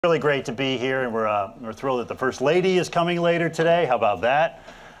Really great to be here, and we're thrilled that the First Lady is coming later today. How about that?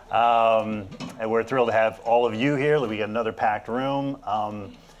 And we're thrilled to have all of you here. We got another packed room.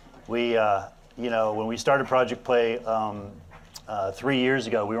 You know, when we started Project Play 3 years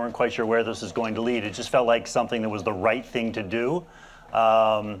ago, we weren't quite sure where this was going to lead. It just felt like something that was the right thing to do.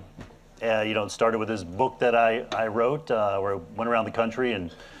 You know, it started with this book that I wrote, where I went around the country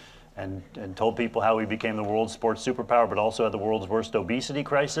and told people how we became the world's sports superpower, but also had the world's worst obesity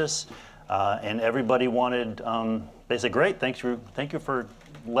crisis. And everybody wanted, they said, great, thank you for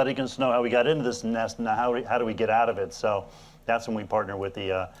letting us know how we got into this nest, and how do we get out of it? So that's when we partnered with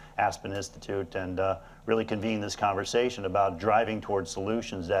the Aspen Institute and really convened this conversation about driving towards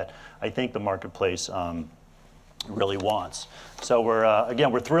solutions that I think the marketplace really wants. So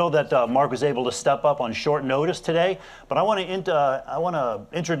we're thrilled that Mark was able to step up on short notice today. But I want to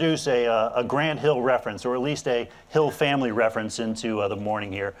introduce a Grant Hill reference, or at least a Hill family reference, into the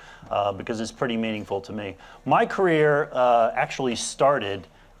morning here, because it's pretty meaningful to me. My career actually started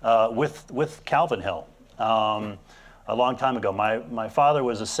with Calvin Hill. A long time ago. My father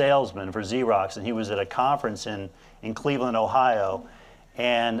was a salesman for Xerox, and he was at a conference in Cleveland, Ohio,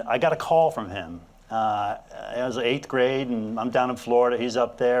 and I got a call from him. I was in 8th grade, and I'm down in Florida. He's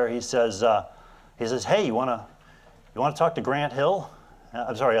up there. He says, "Hey, you want to talk to Grant Hill?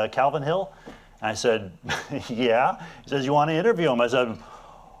 I'm sorry, Calvin Hill?" And I said, "Yeah." He says, "You want to interview him?" I said,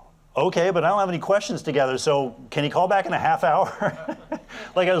 "Okay, but I don't have any questions together. So can he call back in a half hour?"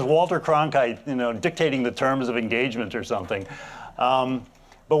 Like I was Walter Cronkite, you know, dictating the terms of engagement or something. But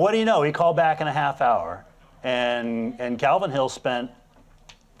what do you know? He called back in a half hour, and Calvin Hill spent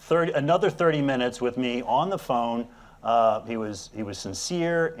another 30 minutes with me on the phone. He was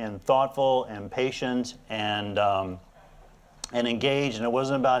sincere and thoughtful and patient and engaged, and it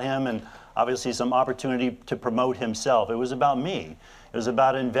wasn't about him and obviously some opportunity to promote himself. It was about me. It was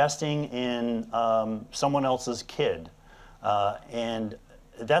about investing in someone else's kid, and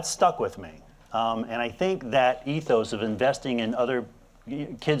that stuck with me. And I think that ethos of investing in other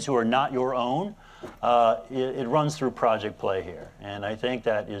kids who are not your own, it runs through Project Play here. And I think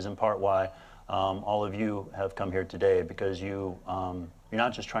that is in part why all of you have come here today, because you're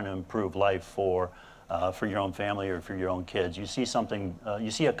not just trying to improve life for your own family or for your own kids. You see something,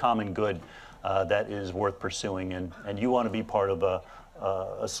 you see a common good that is worth pursuing, and you want to be part of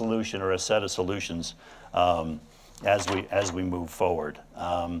a solution or a set of solutions as we move forward.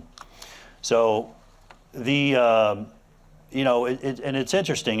 So the you know, and it's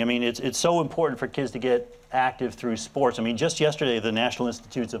interesting. I mean, it's so important for kids to get active through sports. I mean, just yesterday, the National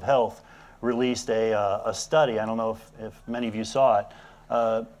Institutes of Health released a study. I don't know if many of you saw it,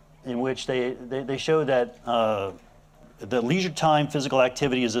 in which they showed that the leisure time physical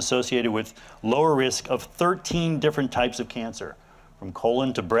activity is associated with lower risk of 13 different types of cancer, from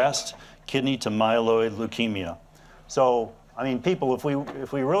colon to breast, kidney to myeloid leukemia. So, I mean, people, if we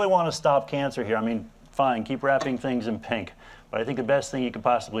really want to stop cancer here, I mean, fine, keep wrapping things in pink. But I think the best thing you could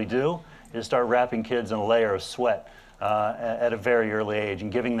possibly do is start wrapping kids in a layer of sweat at a very early age,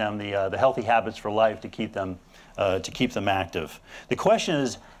 and giving them the healthy habits for life to keep them active. The question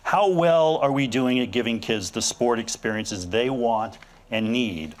is, how well are we doing at giving kids the sport experiences they want and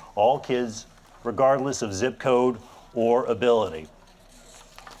need? All kids, regardless of zip code or ability.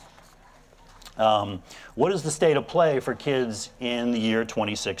 What is the state of play for kids in the year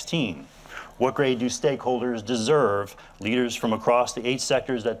 2016? What grade do stakeholders deserve? Leaders from across the 8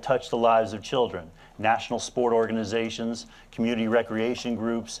 sectors that touch the lives of children: national sport organizations, community recreation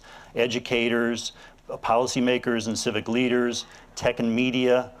groups, educators, policymakers and civic leaders, tech and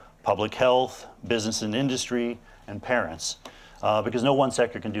media, public health, business and industry, and parents. Because no one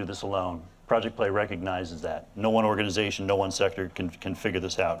sector can do this alone. Project Play recognizes that. No one organization, no one sector can figure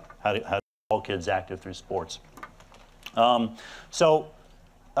this out. How to all kids active through sports.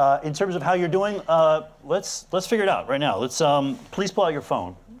 In terms of how you're doing, let's figure it out right now. Let's please pull out your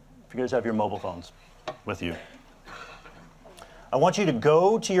phone, if you guys have your mobile phones with you. I want you to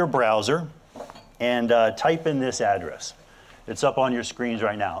go to your browser and type in this address. It's up on your screens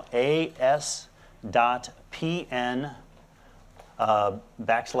right now: as.pn/pp7.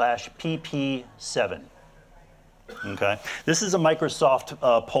 Okay, this is a Microsoft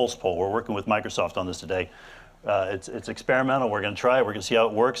Pulse poll. We're working with Microsoft on this today. It's experimental. We're going to try it. We're going to see how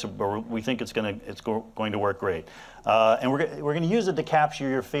it works. But we think it's going to work great. And we're going to use it to capture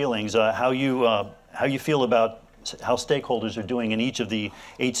your feelings, how you feel about how stakeholders are doing in each of the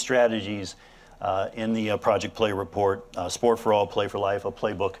 8 strategies in the Project Play report, Sport for All, Play for Life, a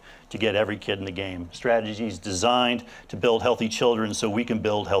playbook to get every kid in the game. Strategies designed to build healthy children so we can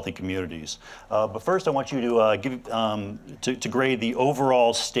build healthy communities. But first I want you to grade the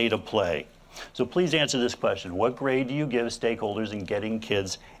overall state of play. So please answer this question. What grade do you give stakeholders in getting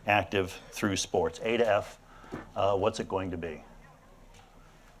kids active through sports? A to F, what's it going to be?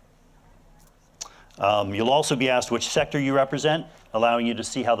 You'll also be asked which sector you represent, allowing you to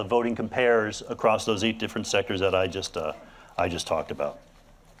see how the voting compares across those 8 different sectors that I just talked about.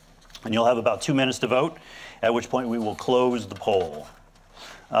 And you'll have about 2 minutes to vote, at which point we will close the poll.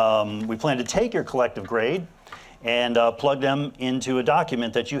 We plan to take your collective grade and plug them into a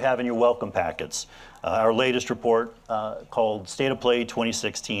document that you have in your welcome packets. Our latest report called State of Play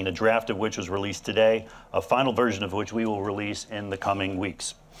 2016, a draft of which was released today, a final version of which we will release in the coming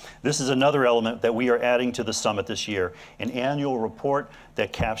weeks. This is another element that we are adding to the summit this year, an annual report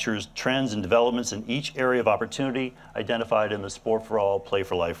that captures trends and developments in each area of opportunity identified in the Sport for All, Play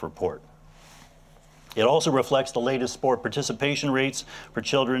for Life report. It also reflects the latest sport participation rates for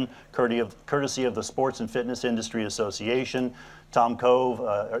children, courtesy of the Sports and Fitness Industry Association. Tom Cove,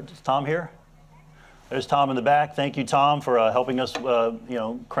 is Tom here? There's Tom in the back. Thank you, Tom, for helping us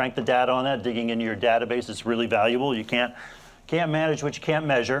crank the data on that, digging into your database. It's really valuable. You can't manage what you can't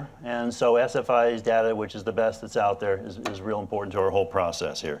measure, and so SFI's data, which is the best that's out there, is real important to our whole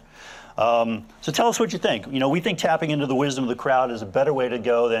process here. So tell us what you think. We think tapping into the wisdom of the crowd is a better way to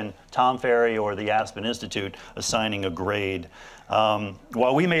go than Tom Farrey or the Aspen Institute assigning a grade.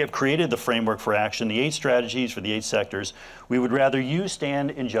 While we may have created the framework for action, the 8 strategies for the 8 sectors, we would rather you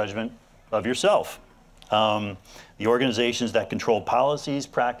stand in judgment of yourself. The organizations that control policies,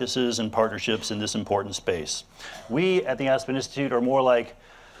 practices, and partnerships in this important space. We at the Aspen Institute are more like,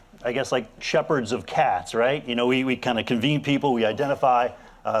 I guess, like shepherds of cats, right? We kind of convene people, we identify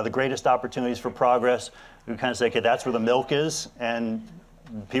the greatest opportunities for progress. We kind of say, okay, that's where the milk is, and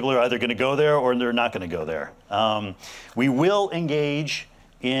people are either going to go there or they're not going to go there. We will engage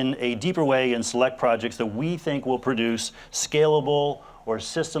in a deeper way in select projects that we think will produce scalable or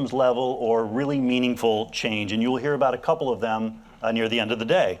systems level or really meaningful change. And you'll hear about a couple of them near the end of the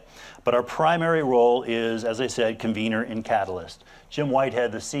day. But our primary role is, as I said, convener and catalyst. Jim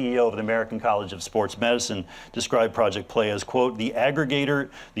Whitehead, the CEO of the American College of Sports Medicine, described Project Play as, quote, the aggregator,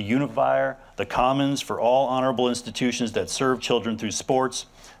 the unifier, the commons for all honorable institutions that serve children through sports.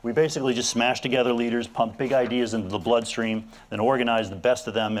 We basically just smash together leaders, pump big ideas into the bloodstream, then organize the best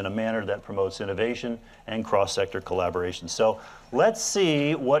of them in a manner that promotes innovation and cross-sector collaboration. So let's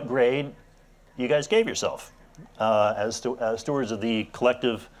see what grade you guys gave yourself as stewards of the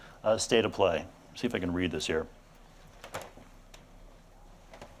collective state of play. See if I can read this here.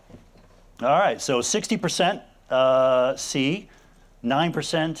 All right, so 60% C,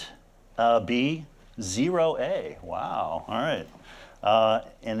 9% B, 0 A. Wow, all right.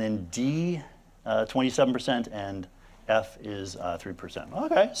 And then D, 27%, and F is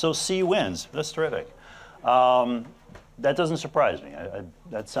 3%. Okay, so C wins. That's terrific. That doesn't surprise me.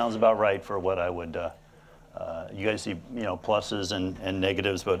 That sounds about right for what I would. You guys see, pluses and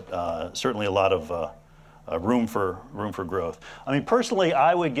negatives, but certainly a lot of room for growth. I mean, personally,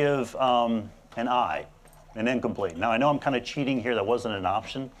 I would give an I, an incomplete. Now I know I'm kind of cheating here. That wasn't an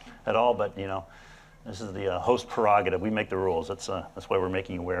option at all, but this is the host prerogative. We make the rules. That's why we're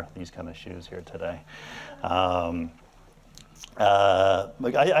making you wear these kind of shoes here today. I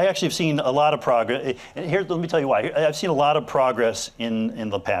actually have seen a lot of progress. And here, let me tell you why. I've seen a lot of progress in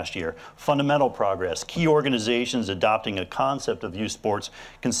the past year. Fundamental progress. Key organizations adopting a concept of youth sports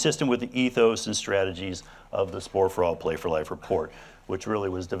consistent with the ethos and strategies of the Sport for All, Play for Life report, which really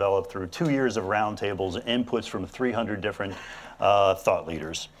was developed through 2 years of roundtables and inputs from 300 different thought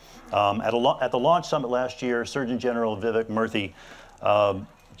leaders. At the launch summit last year, Surgeon General Vivek Murthy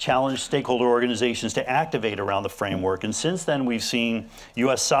challenged stakeholder organizations to activate around the framework. And since then, we've seen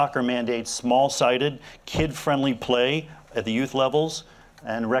U.S. soccer mandate small-sided, kid-friendly play at the youth levels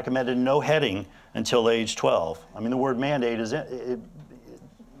and recommended no heading until age 12. I mean, the word mandate is,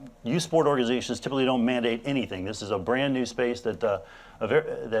 youth sport organizations typically don't mandate anything. This is a brand new space that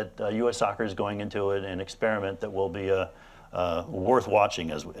U.S. soccer is going into an experiment that will be worth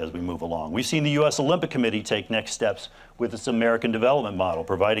watching as we move along. We've seen the U.S. Olympic Committee take next steps with its American Development Model,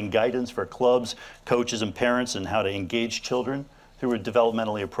 providing guidance for clubs, coaches, and parents in how to engage children through a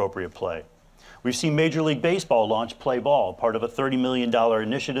developmentally appropriate play. We've seen Major League Baseball launch Play Ball, part of a $30 million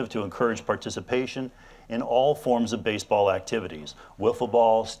initiative to encourage participation in all forms of baseball activities. Wiffle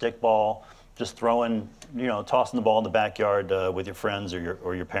ball, stick ball, just throwing, tossing the ball in the backyard with your friends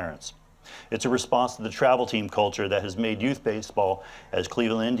or your parents. It's a response to the travel team culture that has made youth baseball, as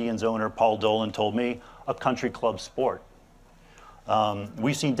Cleveland Indians owner Paul Dolan told me, a country club sport.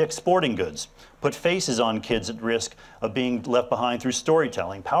 We've seen Dick's Sporting Goods put faces on kids at risk of being left behind through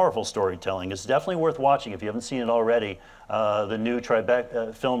storytelling, powerful storytelling. It's definitely worth watching if you haven't seen it already. The new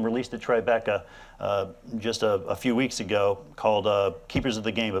film released at Tribeca just a few weeks ago called Keepers of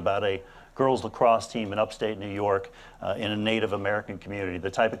the Game, about a girls lacrosse team in upstate New York in a Native American community,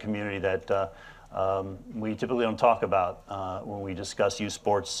 the type of community that we typically don't talk about when we discuss youth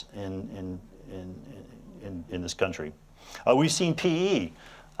sports in this country. We've seen PE,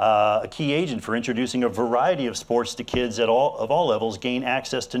 a key agent for introducing a variety of sports to kids of all levels, gain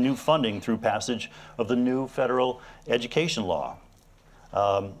access to new funding through passage of the new federal education law.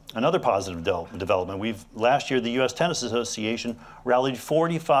 Another positive development, last year the U.S. Tennis Association rallied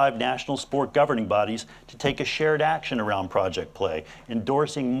 45 national sport governing bodies to take a shared action around Project Play,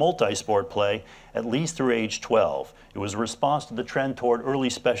 endorsing multi-sport play at least through age 12. It was a response to the trend toward early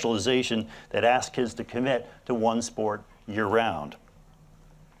specialization that asked kids to commit to one sport year-round.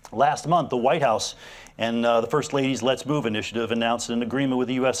 Last month, the White House and the First Lady's Let's Move initiative announced an agreement with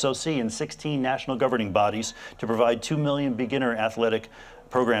the USOC and 16 national governing bodies to provide 2 million beginner athletic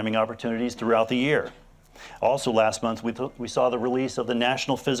programming opportunities throughout the year. Also last month, we saw the release of the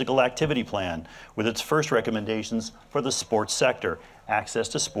National Physical Activity Plan with its first recommendations for the sports sector. Access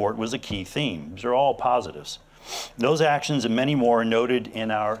to sport was a key theme. These are all positives. Those actions and many more are noted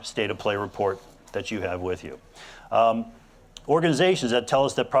in our State of Play report that you have with you. Organizations that tell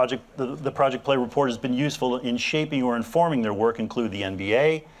us that the Project Play report has been useful in shaping or informing their work include the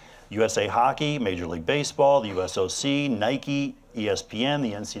NBA, USA Hockey, Major League Baseball, the USOC, Nike, ESPN,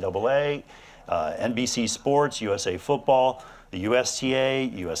 the NCAA, NBC Sports, USA Football, the USTA,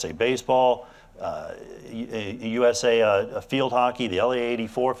 USA Baseball, USA Field Hockey, the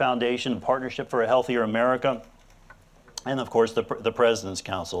LA84 Foundation, Partnership for a Healthier America, and of course the President's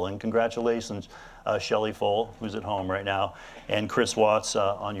Council. And congratulations, Shelley Foll, who's at home right now, and Chris Watts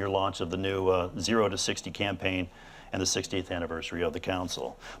on your launch of the new 0 to 60 campaign and the 60th anniversary of the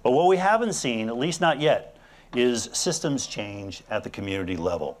Council. But what we haven't seen, at least not yet, is systems change at the community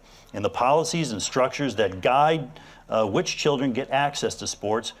level, and the policies and structures that guide which children get access to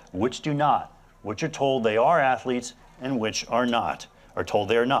sports, which do not, which are told they are athletes and which are not, are told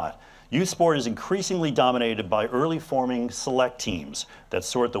they are not. Youth sport is increasingly dominated by early forming select teams that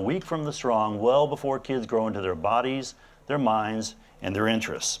sort the weak from the strong well before kids grow into their bodies, their minds, and their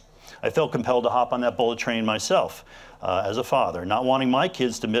interests. I felt compelled to hop on that bullet train myself as a father, not wanting my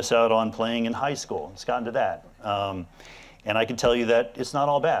kids to miss out on playing in high school. It's gotten to that. And I can tell you that it's not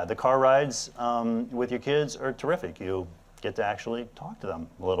all bad. The car rides with your kids are terrific. You get to actually talk to them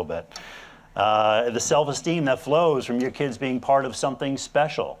a little bit. The self-esteem that flows from your kids being part of something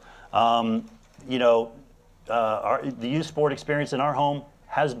special. You know, the youth sport experience in our home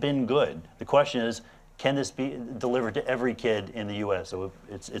has been good. The question is, can this be delivered to every kid in the U.S.? So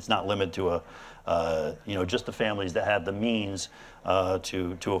it's not limited to you know, just the families that have the means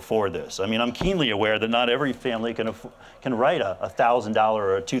to afford this. I mean, I'm keenly aware that not every family can write a $1,000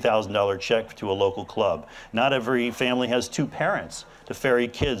 or a $2,000 check to a local club. Not every family has two parents to ferry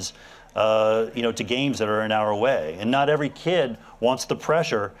kids you know, to games that are an hour away. And not every kid wants the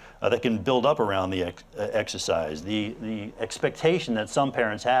pressure that can build up around the exercise, the expectation that some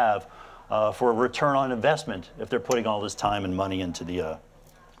parents have for a return on investment if they're putting all this time and money into the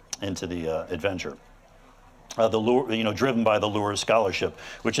adventure. The lure, you know, driven by the lure of scholarship,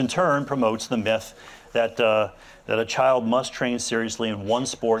 which in turn promotes the myth that that a child must train seriously in one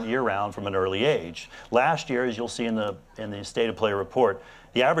sport year-round from an early age. Last year, as you'll see in the State of Play report,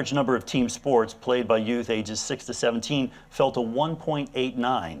 the average number of team sports played by youth ages 6 to 17 fell to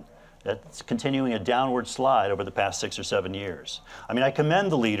 1.89. That's continuing a downward slide over the past 6 or 7 years. I mean, I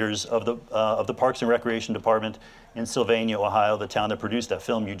commend the leaders of the Parks and Recreation Department in Sylvania, Ohio, the town that produced that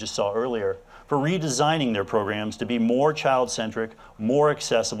film you just saw earlier, for redesigning their programs to be more child-centric, more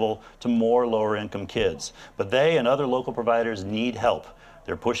accessible to more lower-income kids. But they and other local providers need help.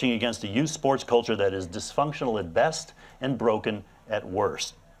 They're pushing against a youth sports culture that is dysfunctional at best and broken at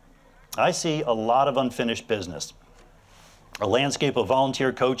worst. I see a lot of unfinished business. A landscape of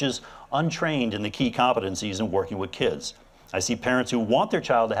volunteer coaches untrained in the key competencies in working with kids. I see parents who want their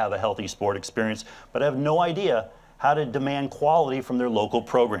child to have a healthy sport experience, but have no idea how to demand quality from their local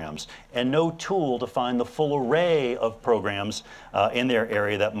programs, and no tool to find the full array of programs in their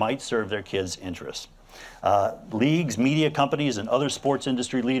area that might serve their kids' interests. Leagues, media companies, and other sports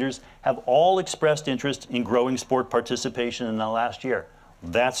industry leaders have all expressed interest in growing sport participation in the last year.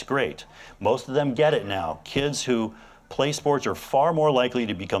 That's great. Most of them get it now. Kids who play sports are far more likely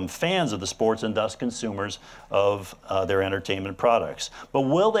to become fans of the sports and thus consumers of their entertainment products. But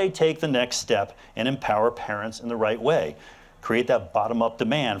will they take the next step and empower parents in the right way? Create that bottom-up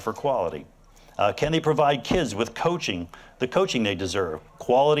demand for quality? Can they provide kids with the coaching they deserve?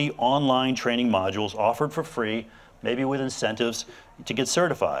 Quality online training modules offered for free, maybe with incentives to get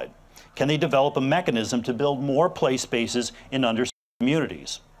certified. Can they develop a mechanism to build more play spaces in underserved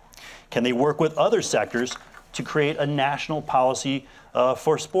communities? Can they work with other sectors to create a national policy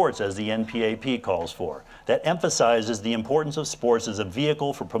for sports, as the NPAP calls for, that emphasizes the importance of sports as a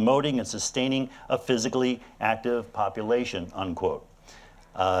vehicle for promoting and sustaining a physically active population, unquote.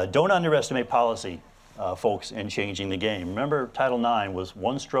 Don't underestimate policy, folks, in changing the game. Remember, Title IX was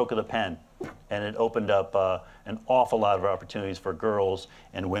one stroke of the pen, and it opened up an awful lot of opportunities for girls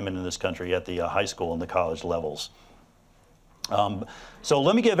and women in this country at the high school and the college levels. So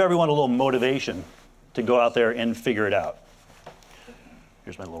let me give everyone a little motivation to go out there and figure it out.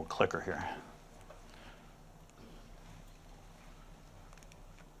 Here's my little clicker here.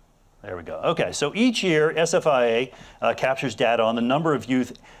 There we go. Okay, so each year, SFIA captures data on the number of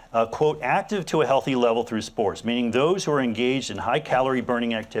youth, quote, active to a healthy level through sports, meaning those who are engaged in high-calorie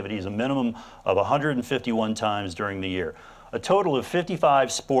burning activities a minimum of 151 times during the year. A total of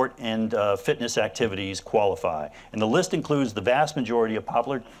 55 sport and fitness activities qualify, and the list includes the vast majority of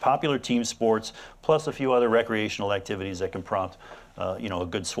popular team sports, plus a few other recreational activities that can prompt, you know, a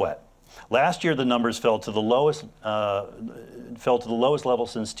good sweat. Last year, the numbers fell to the lowest level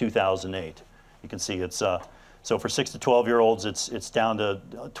since 2008. You can see it's so for 6 to 12-year-olds, it's down to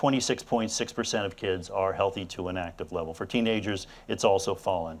 26.6% of kids are healthy to an active level. For teenagers, it's also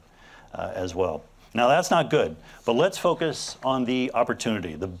fallen as well. Now that's not good, but let's focus on the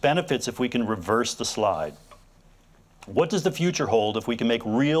opportunity, the benefits if we can reverse the slide. What does the future hold if we can make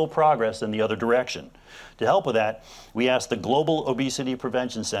real progress in the other direction? To help with that, we asked the Global Obesity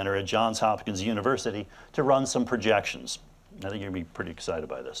Prevention Center at Johns Hopkins University to run some projections. I think you're going to be pretty excited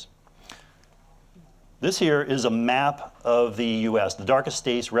by this. This here is a map of the U.S. The darkest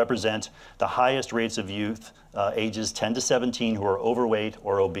states represent the highest rates of youth ages 10 to 17 who are overweight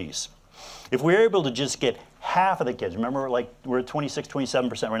or obese. If we're able to just get half of the kids, remember we're at 26,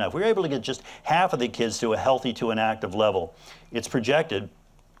 27% right now, if we're able to get just half of the kids to a healthy to an active level, it's projected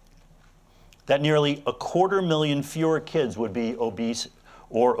that nearly 250,000 fewer kids would be obese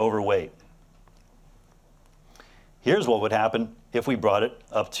or overweight. Here's what would happen if we brought it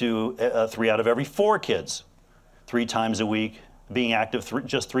up to 3 out of every 4 kids, 3 times a week, being active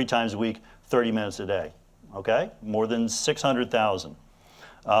just 3 times a week, 30 minutes a day, okay? More than 600,000.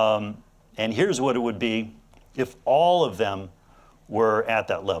 And here's what it would be if all of them were at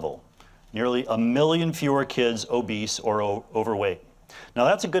that level. Nearly 1 million fewer kids obese or overweight. Now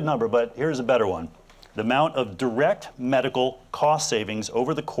that's a good number, but here's a better one. The amount of direct medical cost savings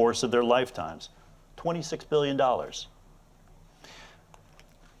over the course of their lifetimes, $26 billion.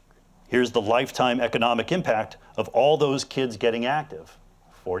 Here's the lifetime economic impact of all those kids getting active,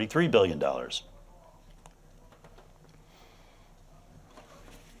 $43 billion.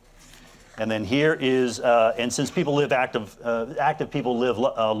 And then here is, and since people live active people live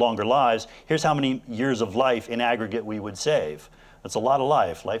longer lives, here's how many years of life in aggregate we would save. That's a lot of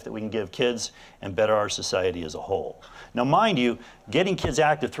life that we can give kids and better our society as a whole. Now mind you, getting kids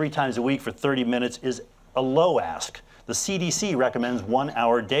active 3 times a week for 30 minutes is a low ask. The CDC recommends 1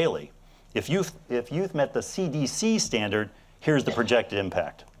 hour daily. If youth met the CDC standard, here's the projected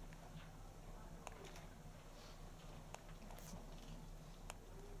impact.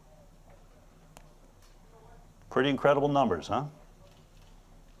 Pretty incredible numbers, huh?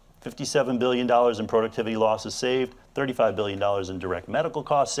 $57 billion in productivity losses saved, $35 billion in direct medical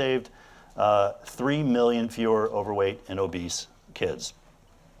costs saved, 3 million fewer overweight and obese kids.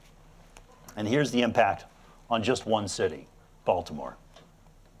 And here's the impact on just one city, Baltimore.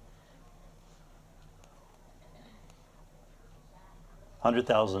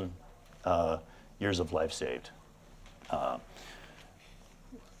 100,000 years of life saved. I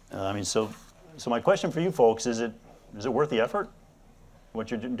mean, so my question for you folks, is it worth the effort,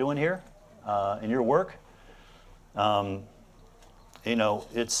 what you're doing here in your work? You know,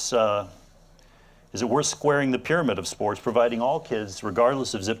 is it worth squaring the pyramid of sports, providing all kids,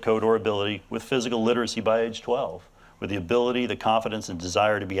 regardless of zip code or ability, with physical literacy by age 12, with the ability, the confidence, and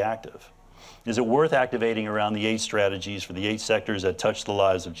desire to be active? Is it worth activating around the 8 strategies for the 8 sectors that touch the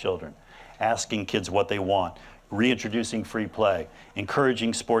lives of children, asking kids what they want, reintroducing free play,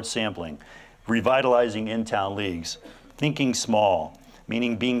 encouraging sports sampling, revitalizing in-town leagues, thinking small,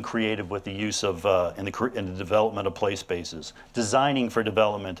 meaning being creative with the use of in the development of play spaces, designing for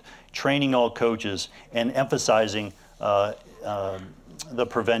development, training all coaches, and emphasizing the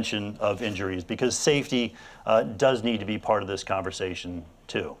prevention of injuries, because safety does need to be part of this conversation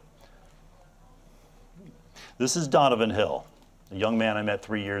too. This is Donovan Hill, a young man I met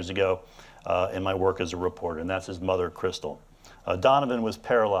 3 years ago in my work as a reporter, and that's his mother, Crystal. Donovan was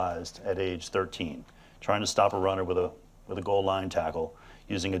paralyzed at age 13, trying to stop a runner with a goal line tackle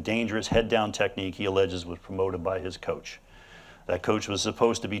using a dangerous head-down technique he alleges was promoted by his coach. That coach was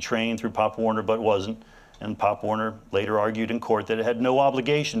supposed to be trained through Pop Warner, but wasn't, and Pop Warner later argued in court that it had no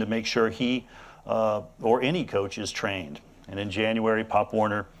obligation to make sure he or any coach is trained. And in January, Pop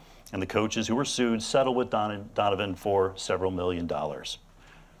Warner and the coaches who were sued settled with Donovan for several $1 million.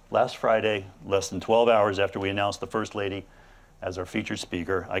 Last Friday, less than 12 hours after we announced the First Lady as our featured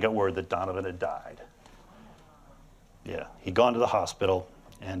speaker, I got word that Donovan had died. Yeah, he'd gone to the hospital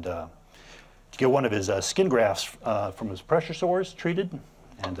and to get one of his skin grafts from his pressure sores treated,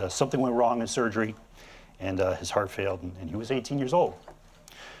 and something went wrong in surgery, and his heart failed, and he was 18 years old.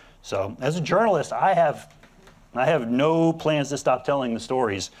 So as a journalist, I have no plans to stop telling the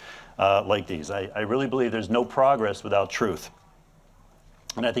stories like these. I really believe there's no progress without truth.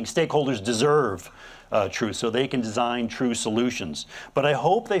 And I think stakeholders deserve truth so they can design true solutions. But I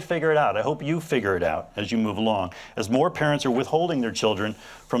hope they figure it out. I hope you figure it out as you move along. As more parents are withholding their children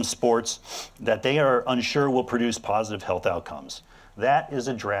from sports that they are unsure will produce positive health outcomes. That is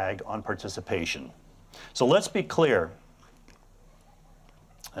a drag on participation. So let's be clear.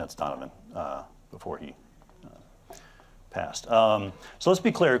 That's Donovan before he passed. So let's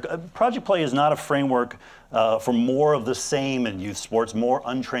be clear. Project Play is not a framework for more of the same in youth sports, more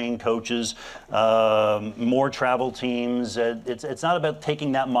untrained coaches, more travel teams. It's not about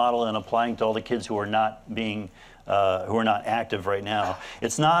taking that model and applying to all the kids who are not active right now.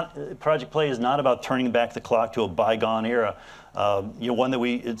 It's not, Project Play is not about turning back the clock to a bygone era. One that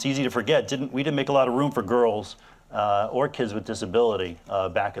it's easy to forget. We didn't make a lot of room for girls or kids with disability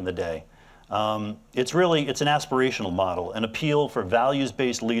back in the day. It's an aspirational model, an appeal for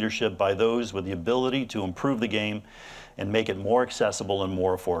values-based leadership by those with the ability to improve the game and make it more accessible and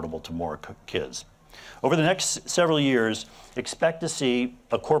more affordable to more kids. Over the next several years, expect to see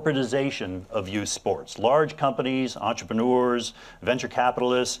a corporatization of youth sports. Large companies, entrepreneurs, venture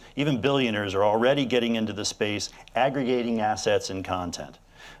capitalists, even billionaires are already getting into the space, aggregating assets and content.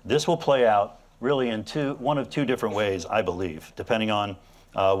 This will play out really in one of two different ways, I believe, depending on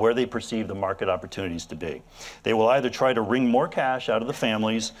where they perceive the market opportunities to be. They will either try to wring more cash out of the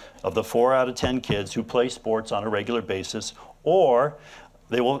families of the 4 out of 10 kids who play sports on a regular basis, or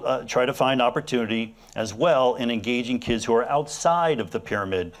they will try to find opportunity as well in engaging kids who are outside of the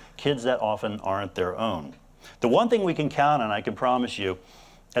pyramid, kids that often aren't their own. The one thing we can count on, I can promise you,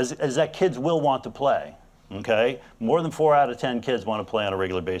 is that kids will want to play. Okay? More than 4 out of 10 kids want to play on a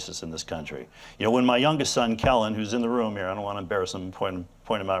regular basis in this country. You know, when my youngest son, Kellen, who's in the room here, I don't want to embarrass him and point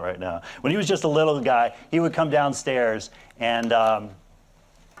him out right now. When he was just a little guy, he would come downstairs and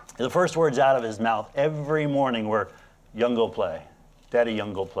the first words out of his mouth every morning were, "Young, go play. Daddy,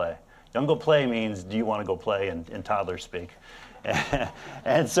 young, go play." Young, go play means, do you want to go play in toddler speak?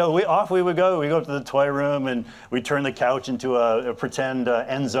 And so off we would go. We go to the toy room and we turn the couch into a pretend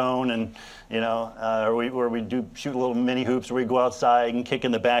end zone, and or we do shoot little mini hoops, or we go outside and kick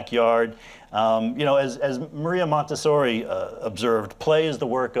in the backyard. As Maria Montessori observed, play is the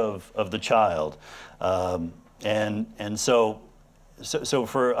work of the child, and so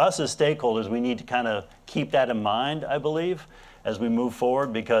for us as stakeholders, we need to kind of keep that in mind, I believe, as we move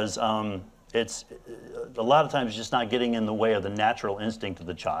forward, because it's a lot of times just not getting in the way of the natural instinct of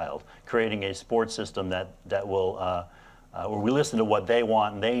the child, creating a sports system that will, where we listen to what they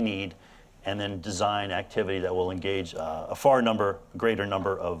want and they need, and then design activity that will engage a greater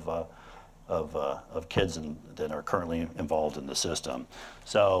number of kids that are currently involved in the system.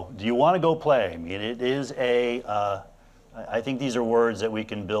 So do you want to go play? I mean, it is I think these are words that we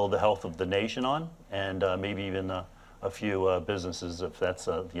can build the health of the nation on, and maybe even a few businesses, if that's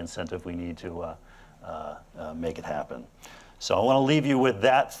the incentive we need to make it happen. So I want to leave you with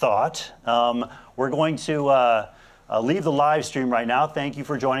that thought. We're going to leave the live stream right now. Thank you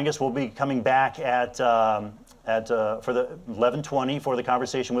for joining us. We'll be coming back for the 11:20 for the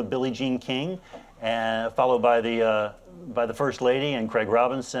conversation with Billie Jean King, and followed by the First Lady and Craig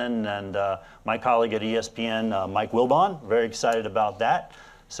Robinson and my colleague at ESPN, Mike Wilbon. Very excited about that.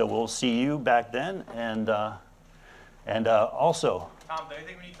 So we'll see you back then, and also, Tom, do you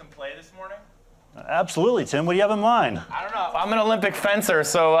think we need some play this morning? Absolutely, Tim. What do you have in mind? I don't know. I'm an Olympic fencer,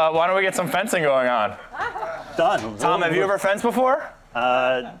 so why don't we get some fencing going on? Done. Tom, have you ever fenced before?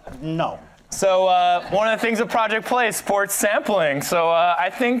 No. So one of the things of Project Play is sports sampling. So I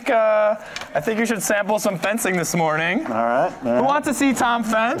think you should sample some fencing this morning. All right. Who wants to see Tom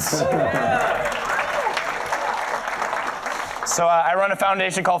fence? So I run a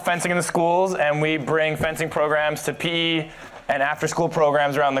foundation called Fencing in the Schools, and we bring fencing programs to PE and after-school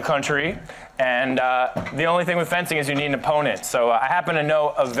programs around the country. And the only thing with fencing is you need an opponent. So I happen to know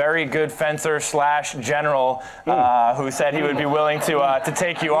a very good fencer / general who said he would be willing to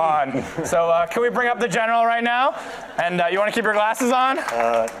take you on. So can we bring up the general right now? And you want to keep your glasses on?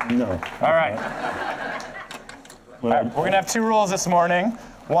 No. All right. All right. We're going to have 2 rules this morning.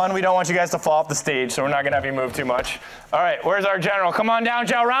 One, we don't want you guys to fall off the stage, so we're not going to have you move too much. All right, where's our general? Come on down,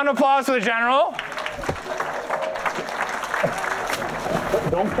 Joe. Round of applause for the general.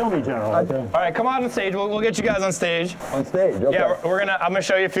 Don't kill me, General. Okay. All right, come on stage. We'll get you guys on stage. On stage, okay. Yeah, I'm gonna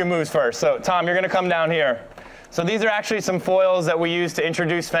show you a few moves first. So Tom, you're gonna come down here. So these are actually some foils that we use to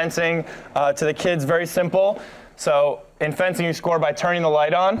introduce fencing to the kids. Very simple. So in fencing, you score by turning the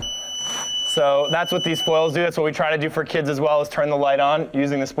light on. So that's what these foils do. That's what we try to do for kids as well, is turn the light on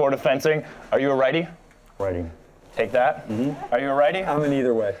using the sport of fencing. Are you a righty? Righty. Take that. Mm-hmm. Are you a righty? I'm in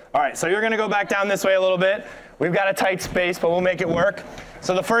either way. All right, so you're gonna go back down this way a little bit. We've got a tight space, but we'll make it work.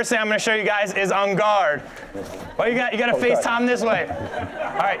 So the first thing I'm gonna show you guys is on guard. Well, you gotta face Tom this way.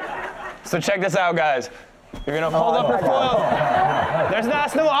 All right, so check this out, guys. You're gonna hold up your foil.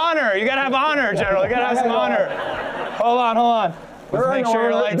 That's no honor. You gotta have honor, General. You gotta have some honor. Hold on. Let's make sure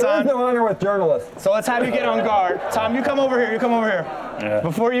your light's on. There's no honor with journalists. So let's have you get on guard. Tom, you come over here. Yeah.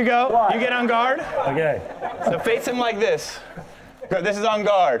 Before you go, you get on guard. Okay. So face him like this. Good, this is on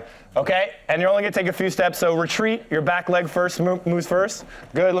guard, okay? And you're only gonna take a few steps, so retreat, your back leg first, moves first.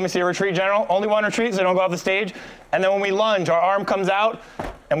 Good, let me see your retreat, General. Only one retreat, so don't go off the stage. And then when we lunge, our arm comes out,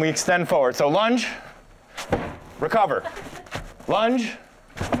 and we extend forward. So lunge, recover. Lunge,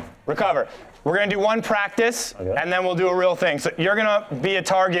 recover. We're gonna do one practice, and then we'll do a real thing. So you're gonna be a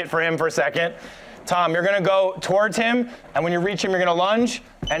target for him for a second. Tom, you're gonna go towards him, and when you reach him, you're gonna lunge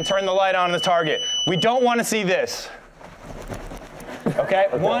and turn the light on the target. We don't wanna see this. Okay,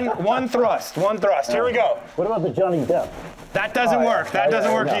 one thrust. Here we go. What about the Johnny Depp? That doesn't work. That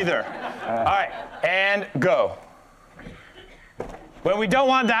doesn't work either. All right, and go. Well, we don't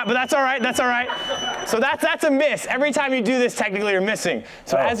want that, but that's all right. So that's a miss. Every time you do this, technically you're missing.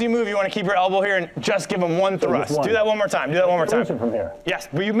 So as you move, you want to keep your elbow here and just give him one thrust. Do that one more time. From here. Yes,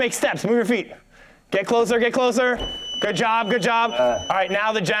 but you make steps. Move your feet. Get closer. Good job. All right,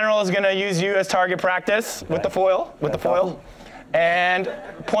 now the general is going to use you as target practice with the foil. And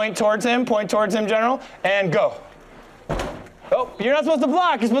point towards him, General, and go. Oh, you're not supposed to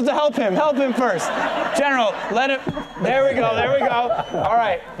block. You're supposed to help him. Help him first. General, let him. There we go. All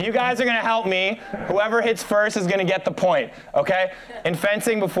right, you guys are going to help me. Whoever hits first is going to get the point, okay? In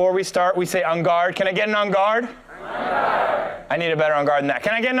fencing, before we start, we say on guard. Can I get an on guard? On guard. I need a better on guard than that.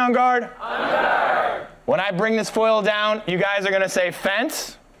 Can I get an on guard? On guard. When I bring this foil down, you guys are going to say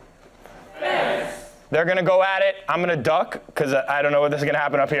fence. Fence. They're gonna go at it. I'm gonna duck, because I don't know what this is gonna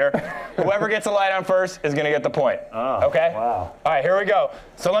happen up here. Whoever gets the light on first is gonna get the point. Okay? Wow. All right, here we go.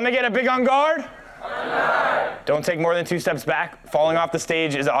 So let me get a big on guard. On guard. Don't take more than 2 steps back. Falling off the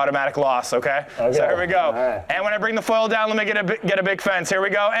stage is an automatic loss, okay? So here we go. Right. And when I bring the foil down, let me get a big fence. Here we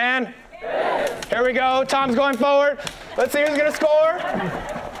go, and here we go. Tom's going forward. Let's see who's gonna score.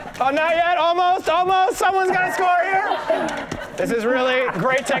 Oh, not yet, almost. Someone's gonna score here. This is really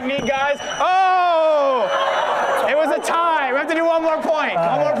great technique, guys. Oh! It was a tie. We have to do one more point.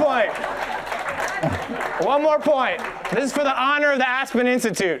 One more point. This is for the honor of the Aspen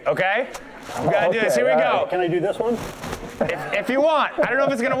Institute, okay? We gotta do this. Here we go. Can I do this one? If you want. I don't know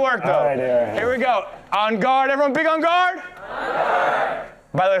if it's gonna work, though. All right. Here we go. On guard. Everyone big on guard? On guard.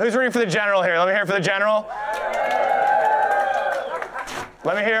 By the way, who's ready for the general here? Let me hear it for the general.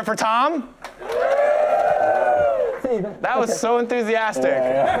 Let me hear it for Tom. That was so enthusiastic.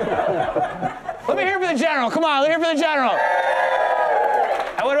 Let me hear it for the general. Come on, let me hear it for the general.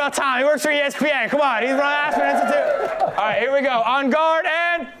 And what about Tom? He works for ESPN. Come on, he's running Aspen Institute. All right, here we go. On guard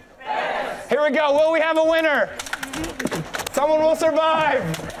and here we go. Will we have a winner? Someone will survive.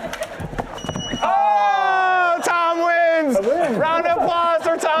 Oh, Tom wins. Round of applause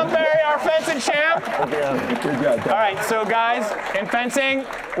for Tom Farrey, our fencing champ. Good job, Tom. All right, so guys, in fencing,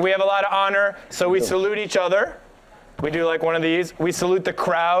 we have a lot of honor, so we salute each other. We do like one of these. We salute the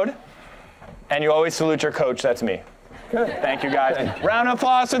crowd, and you always salute your coach. That's me. Good. Thank you, guys. Round of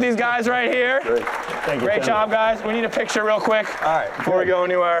applause for these guys right here. Great. Thank you. Great job, guys. We need a picture real quick before we go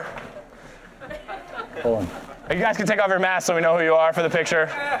anywhere. Hold on. You guys can take off your mask so we know who you are for the picture.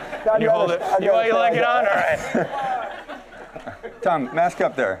 You hold it. You like it on? All right. Tom, mask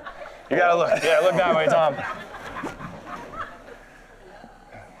up there. You gotta look. Yeah, look that way, Tom.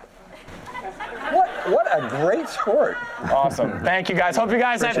 What a great sport. Awesome. Thank you, guys. Hope you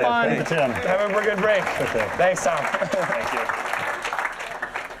guys had fun. Thank you, Tim. Have a good break. Thanks, Tom. Thank you.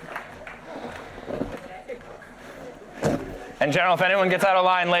 And General, if anyone gets out of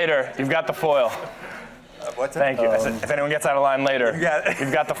line later, you've got the foil. What's that? Thank you. I said, if anyone gets out of line later, got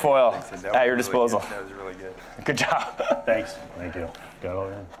you've got the foil at your disposal. That was really good. Good job. Thanks. Thank you. Got all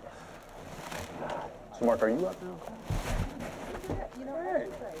in. So Mark, are you up now?